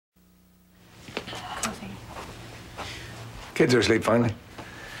Kids are asleep finally.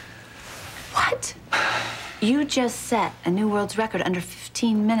 What? You just set a new world's record under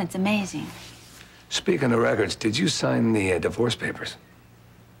 15 minutes. Amazing. Speaking of records, did you sign the divorce papers?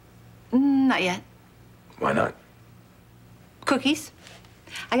 Not yet. Why not? Cookies.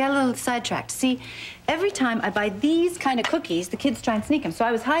 I got a little sidetracked. See, every time I buy these kind of cookies, the kids try and sneak them. So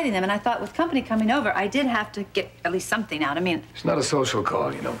I was hiding them, and I thought with company coming over, I did have to get at least something out. I mean... It's not a social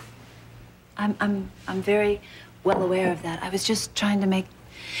call, you know. I'm very well aware of that. I was just trying to make...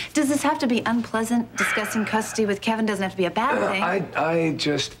 Does this have to be unpleasant? Discussing custody with Kevin doesn't have to be a bad thing. I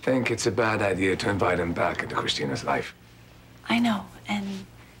just think it's a bad idea to invite him back into Christina's life. I know, and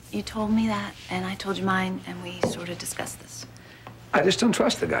you told me that, and I told you mine, and we sort of discussed this. I just don't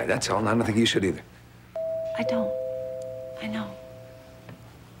trust the guy, that's all, and I don't think you should either. I don't. I know.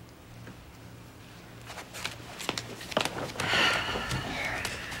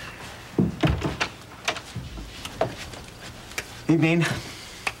 Evening.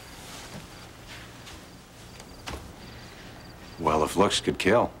 Well, if looks could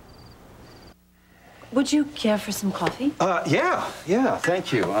kill. Would you care for some coffee? Yeah,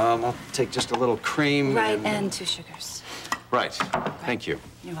 thank you. I'll take just a little cream. Right, and 2 sugars. Right, thank you.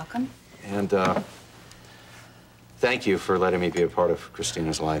 You're welcome. And, thank you for letting me be a part of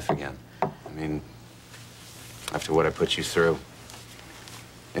Christina's life again. I mean, after what I put you through,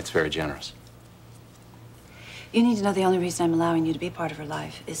 it's very generous. You need to know the only reason I'm allowing you to be part of her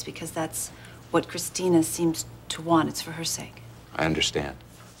life is because that's what Christina seems to want. It's for her sake. I understand.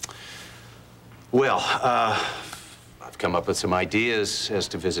 Well, I've come up with some ideas as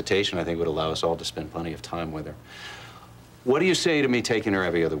to visitation I think would allow us all to spend plenty of time with her. What do you say to me taking her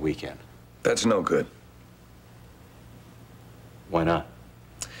every other weekend? That's no good. Why not?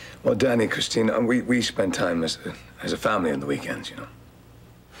 Well, Danny, Christina, we spend time as a family on the weekends, you know.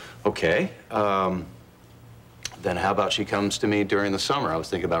 Okay. Then how about she comes to me during the summer? I was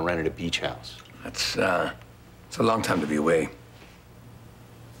thinking about renting a beach house. It's a long time to be away.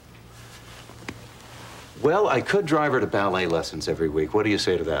 Well, I could drive her to ballet lessons every week. What do you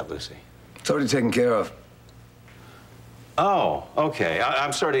say to that, Lucy? It's already taken care of. Oh, okay.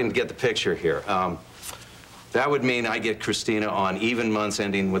 I'm starting to get the picture here. That would mean I get Christina on even months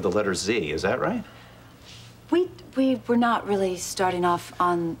ending with the letter Z. Is that right? We were not really starting off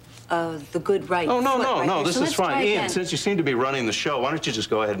on the good right. Oh, no, foot no, right no. here. This So is let's try fine. Ian, again. since you seem to be running the show, why don't you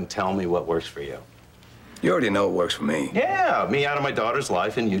just go ahead and tell me what works for you? You already know it works for me. Yeah, me out of my daughter's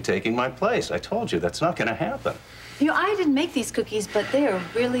life and you taking my place. I told you, that's not going to happen. You know, I didn't make these cookies, but they are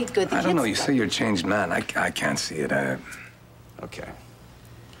really good. The I don't know. You kids say you're a changed man. I can't see it. Okay.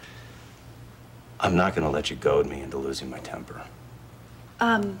 I'm not going to let you goad me into losing my temper.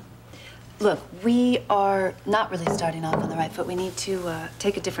 Look, we are not really starting off on the right foot. We need to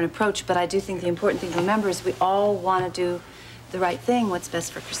take a different approach, but I do think the important thing to remember is we all want to do the right thing, what's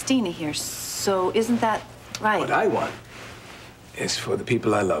best for Christina here. So isn't that right? What I want is for the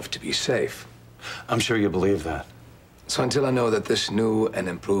people I love to be safe. I'm sure you believe that. So until I know that this new and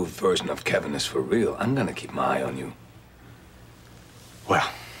improved version of Kevin is for real, I'm gonna keep my eye on you. Well,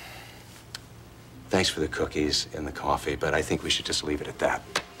 thanks for the cookies and the coffee, but I think we should just leave it at that.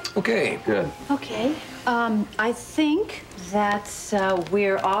 Okay. Good. Okay. I think that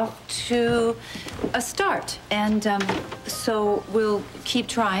we're off to a start. And so we'll keep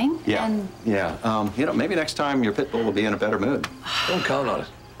trying. Yeah. And... Yeah. You know, maybe next time your pit bull will be in a better mood. Don't count on it.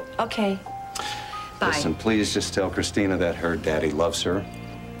 Okay. Bye. Listen, please just tell Christina that her daddy loves her.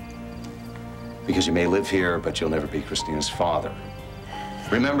 Because you may live here, but you'll never be Christina's father.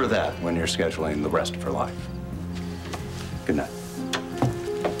 Remember that when you're scheduling the rest of her life. Good night.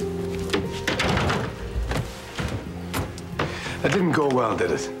 That didn't go well, did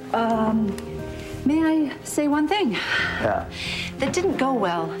it? May I say one thing? Yeah. That didn't go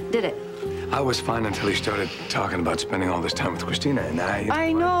well, did it? I was fine until he started talking about spending all this time with Christina, and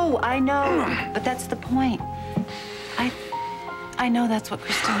I know, but that's the point. I know that's what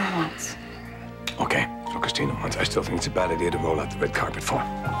Christina wants. Okay, that's what Christina wants. I still think it's a bad idea to roll out the red carpet for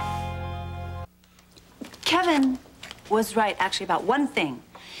her. Kevin was right, actually, about one thing.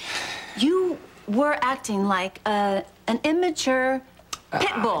 You were acting like an immature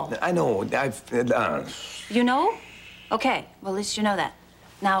pit bull. I know. You know? Okay, well, at least you know that.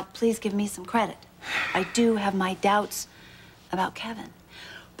 Now, please give me some credit. I do have my doubts about Kevin.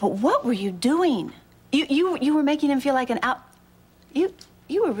 But what were you doing? You were making him feel like an out...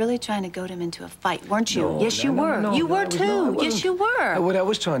 You were really trying to goad him into a fight, weren't you? No, yes, you were. No, you were, too. Yes, you were. What I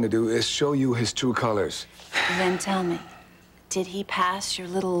was trying to do is show you his true colors. Then tell me, did he pass your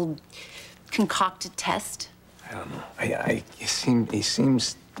little concocted test? I don't know. He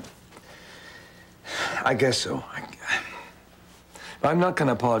seems... I guess so. I'm not going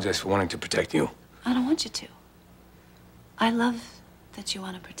to apologize for wanting to protect you. I don't want you to. I love that you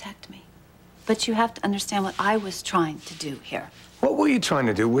want to protect me. But you have to understand what I was trying to do here. What were you trying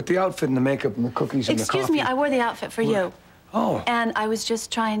to do with the outfit and the makeup and the cookies and the coffee? Excuse me, I wore the outfit for you. Oh. And I was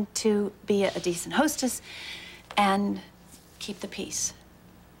just trying to be a decent hostess and keep the peace.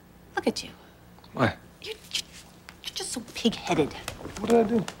 Look at you. What? You're just so pig-headed. What did I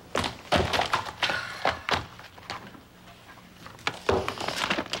do?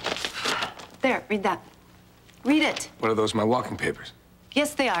 There, read that. Read it. What are those, my walking papers?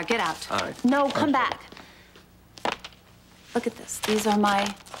 Yes, they are. Get out. All right. No, come back. Look at this. These are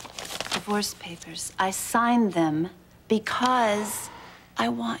my divorce papers. I signed them because I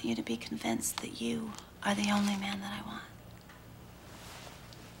want you to be convinced that you are the only man that I want.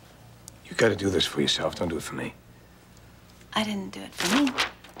 You got to do this for yourself. Don't do it for me. I didn't do it for me.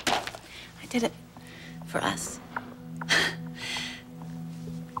 I did it for us.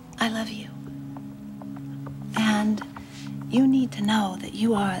 I love you. And you need to know that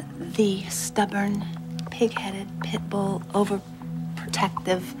you are the stubborn, pig-headed, pit bull,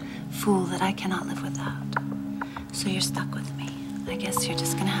 overprotective fool that I cannot live without. So you're stuck with me. I guess you're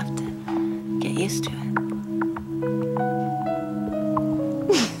just gonna have to get used to it.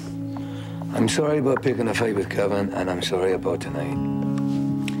 I'm sorry about picking a fight with Kevin, and I'm sorry about tonight.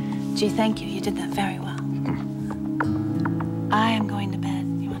 Gee, thank you. You did that very well. I am